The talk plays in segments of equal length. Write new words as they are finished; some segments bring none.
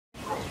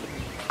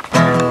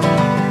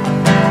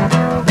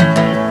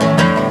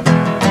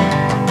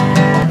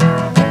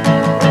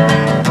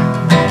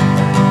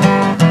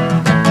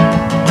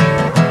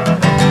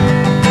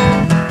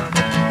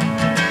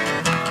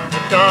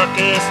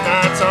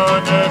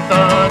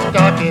fun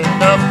dark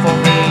enough for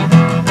me.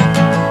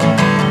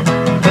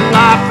 The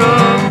light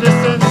from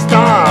distant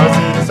stars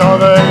is all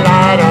the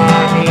light I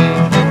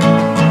need.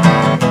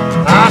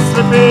 I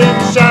slip in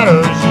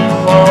shadows, you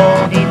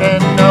won't even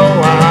know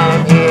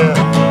I'm here,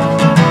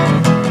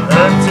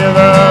 until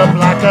the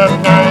black of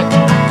night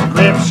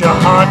grips your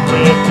heart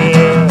with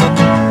fear.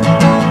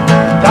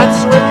 That's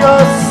when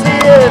you're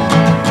seeing,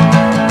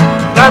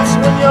 that's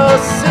when you're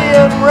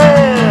seeing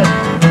red.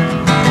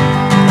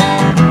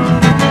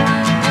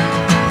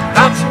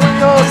 That's when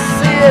you're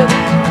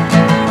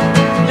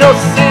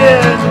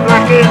seeing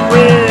black and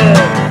red.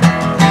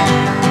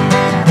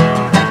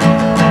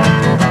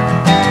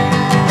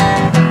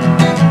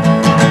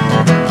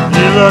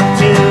 You look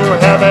to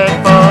heaven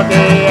for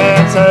the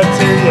answer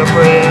to your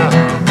prayer.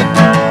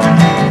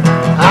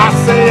 I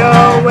say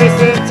you're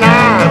wasting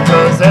time,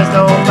 'cause there's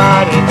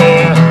nobody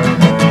there.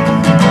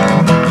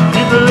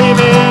 You believe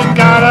in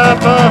God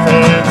above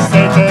and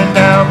Satan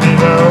down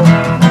below.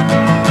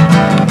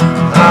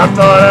 I've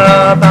thought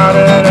about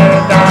it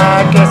and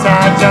I guess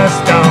I just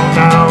don't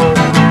know.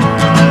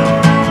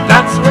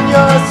 That's when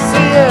you're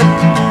seeing,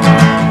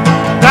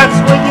 that's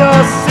when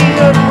you're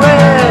seeing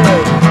red.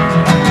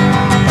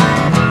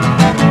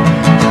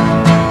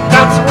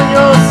 That's when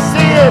you're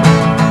seeing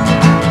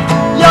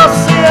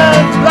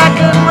black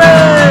and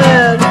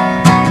red.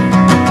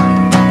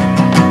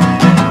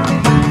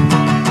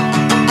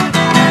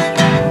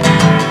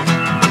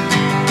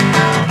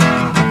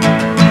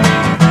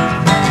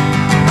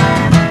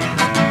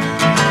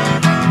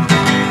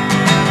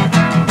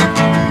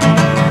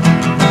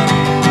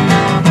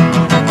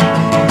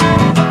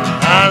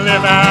 I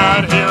live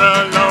out here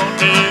alone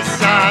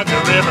beside the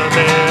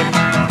riverbed.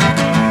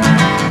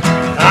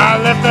 I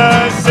left the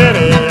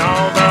city,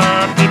 all the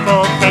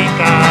people think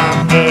I'm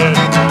dead.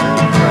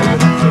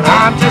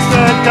 I'm just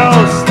a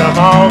ghost of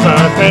all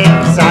the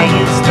things I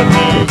used to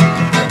be.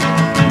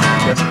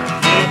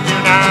 You do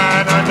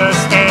not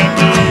understand,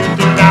 you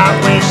do not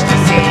wish to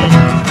see.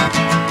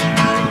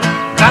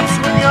 That's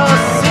when you're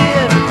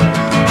seeing,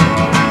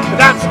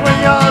 that's when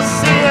you're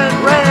seeing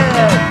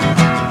red.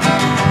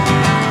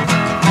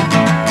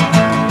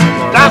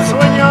 That's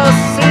when you're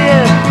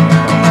seeing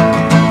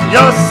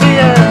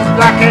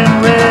black and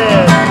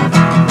red.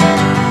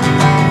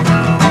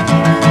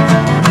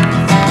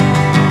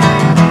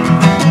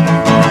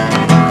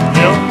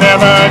 You'll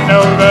never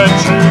know the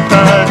truth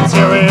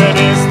until it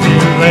is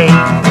too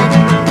late.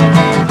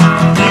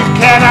 You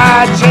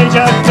cannot change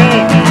a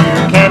thing, you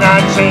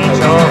cannot change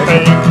your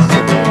things.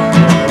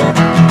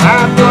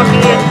 I'm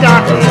walking in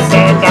darkness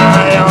and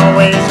I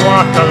always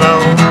walk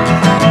alone.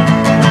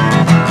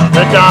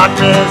 The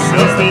darkness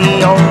is the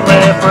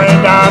only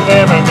friend I've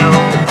ever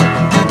known.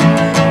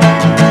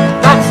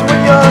 That's when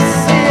you're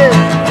seeing,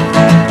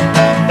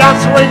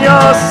 that's when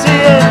you're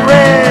seeing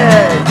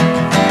red.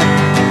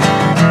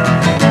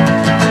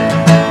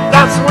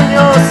 That's when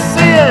you're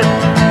seeing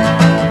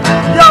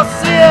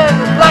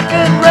black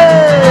and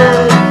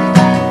red.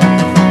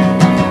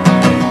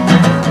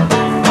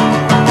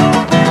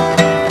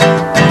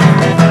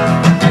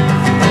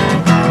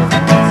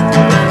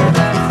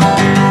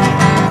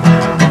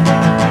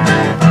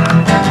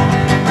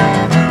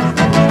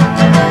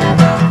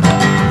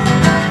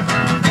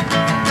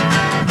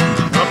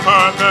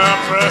 Upon the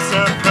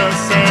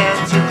precipice and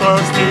too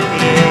close to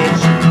the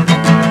edge,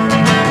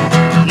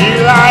 you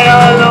lie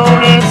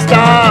alone and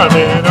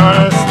starving on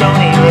a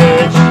stony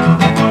ledge.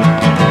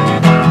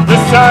 The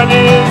sun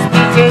is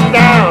beating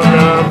down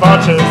the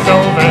vultures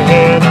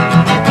overhead.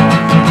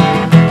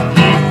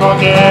 You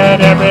forget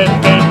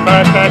everything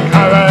but the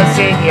colors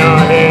in your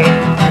head.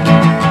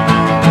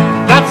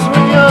 That's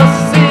when you're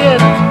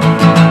seeing,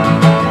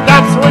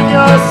 that's when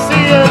you're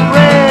seeing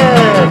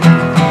red.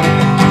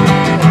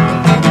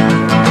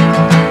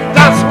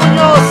 That's when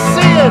you're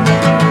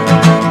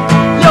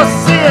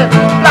seeing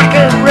black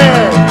and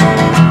red.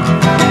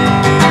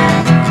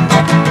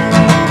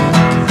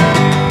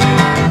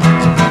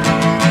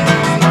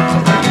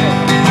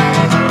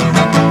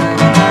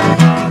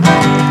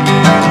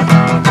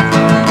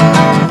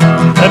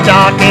 The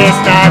darkest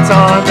nights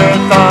on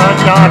earth are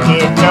dark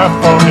enough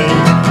for me.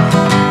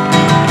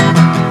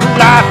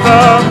 Light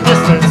from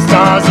distant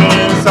stars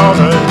is all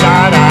the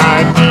light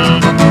I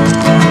need.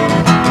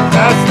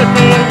 I slip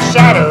in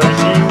shadows,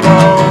 you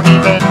won't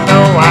even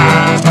know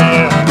I'm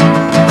here,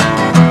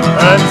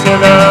 until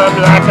the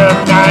black of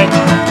night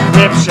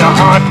rips your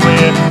heart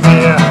with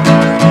fear.